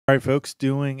All right, folks,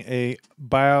 doing a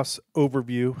BIOS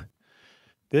overview.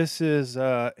 This is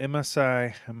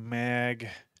MSI Mag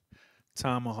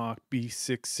Tomahawk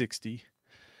B660.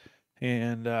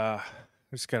 And I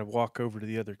just got to walk over to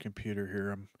the other computer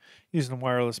here. I'm using a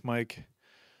wireless mic.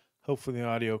 Hopefully the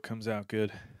audio comes out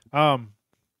good.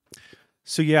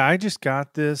 So yeah, I just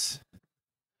got this.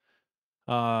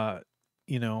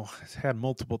 It's had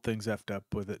multiple things effed up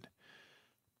with it.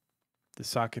 The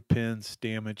socket pins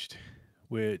damaged,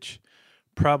 which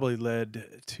probably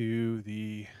led to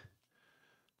the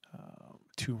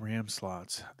 2 RAM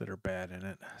slots that are bad in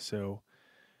it. So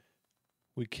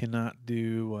we cannot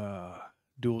do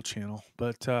dual channel.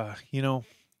 But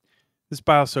this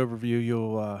BIOS overview,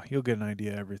 you'll get an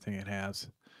idea of everything it has.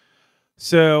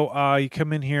 So you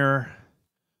come in here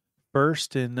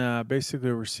first, and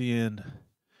basically we're seeing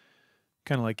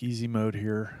kind of like easy mode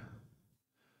here.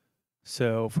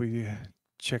 So if we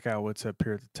check out what's up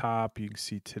here at the top, you can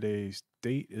see today's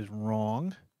date is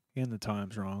wrong and the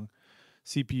time's wrong.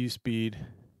 CPU speed,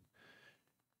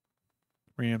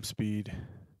 RAM speed,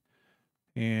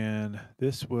 and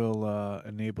this will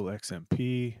enable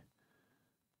XMP.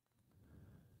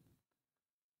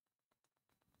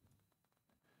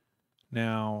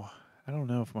 Now, I don't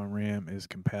know if my RAM is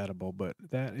compatible, but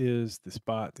that is the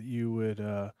spot that you would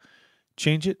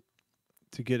change it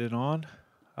to get it on.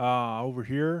 Over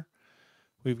here,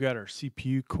 we've got our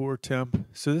CPU core temp.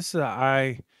 So this is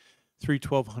an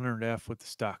i3-1200F with the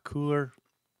stock cooler,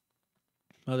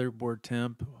 motherboard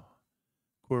temp,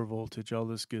 core voltage, all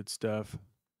this good stuff.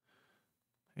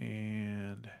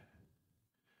 And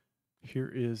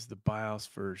here is the BIOS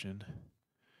version,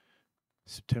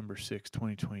 September 6,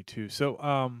 2022. So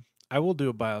I will do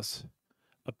a BIOS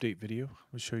update video.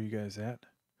 I'll show you guys that.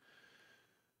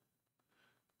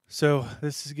 So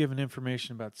this is giving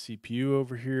information about the CPU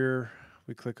over here.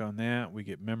 We click on that, we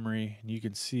get memory, and you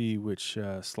can see which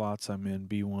slots I'm in,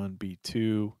 B1,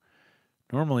 B2.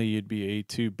 Normally you'd be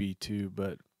A2, B2,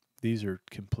 but these are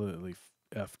completely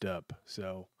effed up.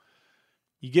 So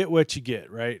you get what you get,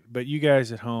 right? But you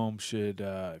guys at home should,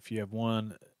 if you have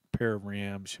one pair of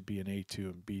RAM, should be an A2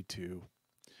 and B2.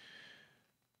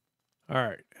 All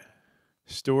right.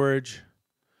 Storage.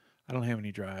 I don't have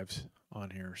any drives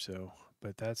on here,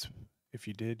 but that's, if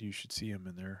you did, you should see them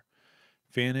in there.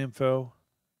 Fan info.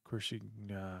 Of course, you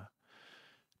can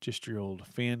just your old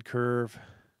fan curve.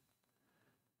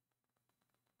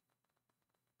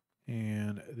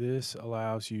 And this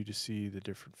allows you to see the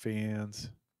different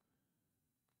fans.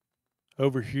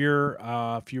 Over here,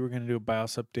 if you were going to do a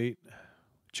BIOS update,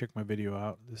 check my video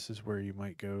out. This is where you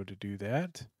might go to do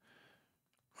that.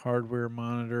 Hardware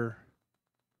monitor.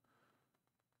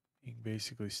 You can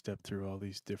basically step through all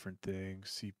these different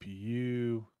things.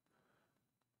 CPU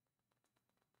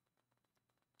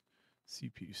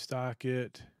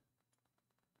socket,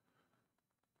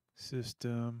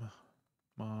 system,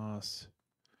 MOS,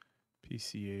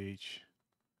 PCH.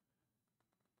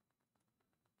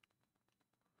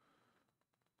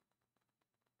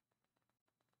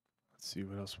 Let's see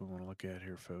what else we want to look at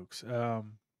here, folks.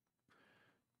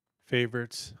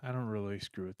 Favorites. I don't really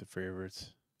screw with the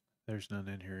favorites. There's none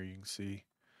in here you can see.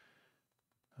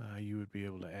 You would be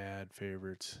able to add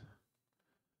favorites.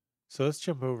 So let's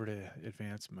jump over to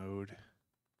advanced mode.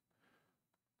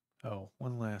 Oh,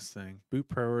 one last thing. Boot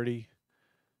priority.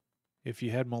 If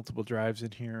you had multiple drives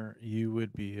in here, you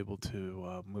would be able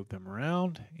to move them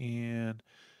around and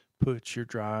put your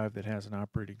drive that has an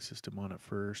operating system on it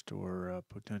first, or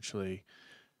potentially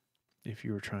if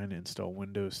you were trying to install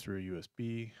Windows through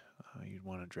USB, you'd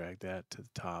want to drag that to the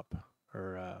top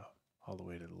or all the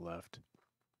way to the left.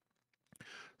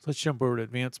 So let's jump over to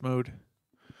advanced mode.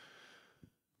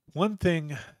 One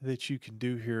thing that you can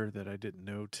do here that I didn't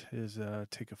note is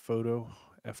take a photo,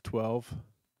 F12,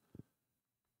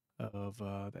 of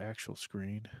the actual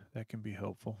screen. That can be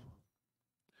helpful.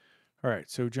 All right,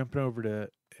 so jumping over to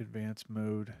advanced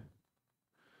mode.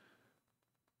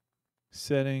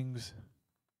 Settings.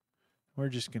 We're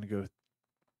just going to go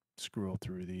scroll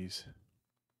through these.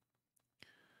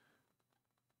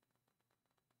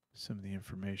 Some of the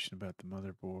information about the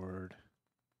motherboard.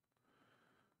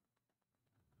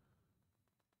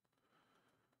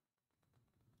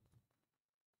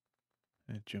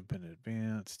 And jump into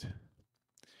advanced.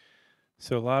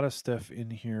 So a lot of stuff in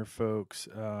here, folks.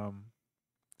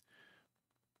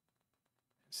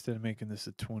 Instead of making this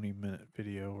a 20-minute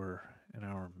video or an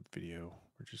hour video,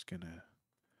 we're just going to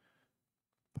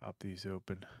pop these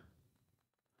open.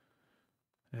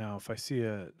 Now, if I see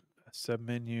a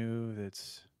sub-menu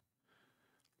that's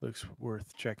looks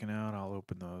worth checking out, I'll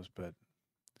open those. But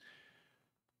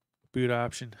boot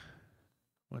option,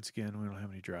 Once again, we don't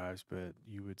have any drives, but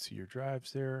you would see your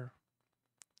drives there.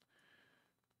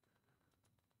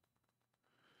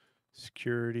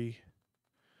 Security,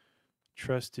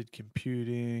 trusted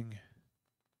computing,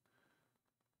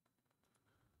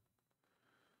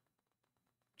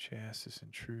 chassis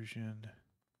intrusion,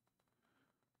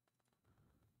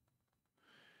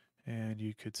 and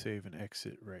you could save and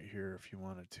exit right here if you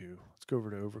wanted to. Let's go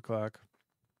over to overclock.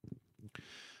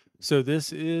 So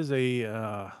this is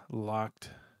a locked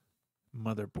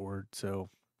motherboard, so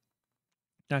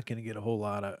not going to get a whole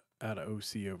lot out of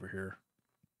OC over here.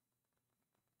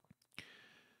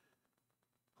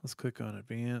 Let's click on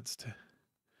advanced.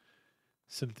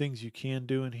 Some things you can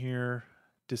do in here: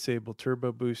 disable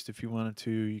turbo boost if you wanted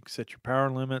to. You can set your power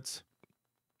limits.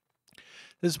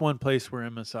 This is one place where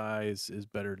MSI is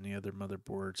better than the other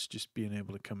motherboards, just being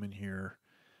able to come in here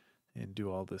and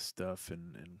do all this stuff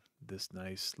and this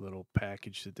nice little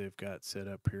package that they've got set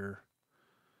up here.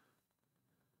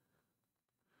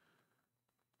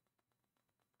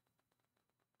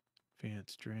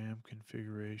 Advanced RAM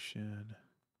configuration.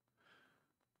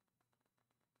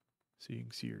 So you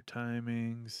can see your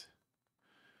timings.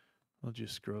 I'll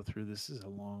just scroll through. This is a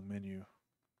long menu.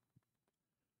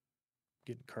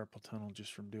 Getting carpal tunnel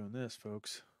just from doing this,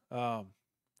 folks.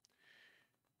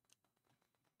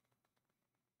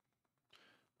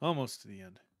 Almost to the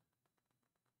end.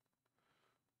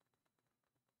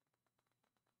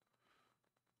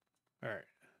 All right.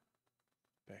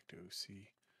 Back to OC.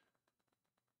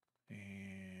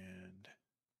 And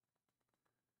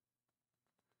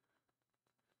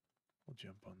we'll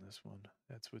jump on this one.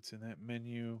 That's what's in that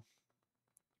menu.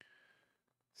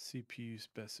 CPU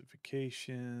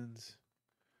specifications,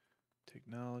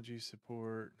 technology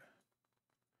support.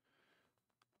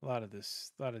 A lot of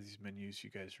these menus, you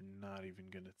guys are not even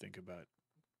going to think about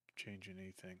changing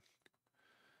anything.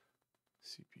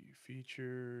 CPU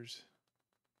features.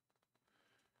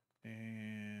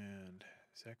 And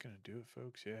is that going to do it,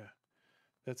 folks? Yeah.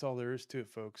 That's all there is to it,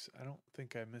 folks. I don't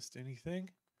think I missed anything.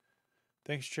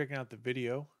 Thanks for checking out the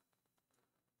video.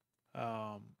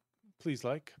 Please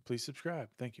like, please subscribe.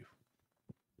 Thank you.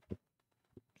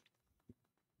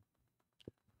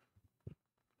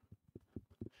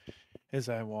 As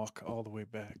I walk all the way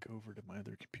back over to my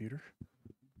other computer.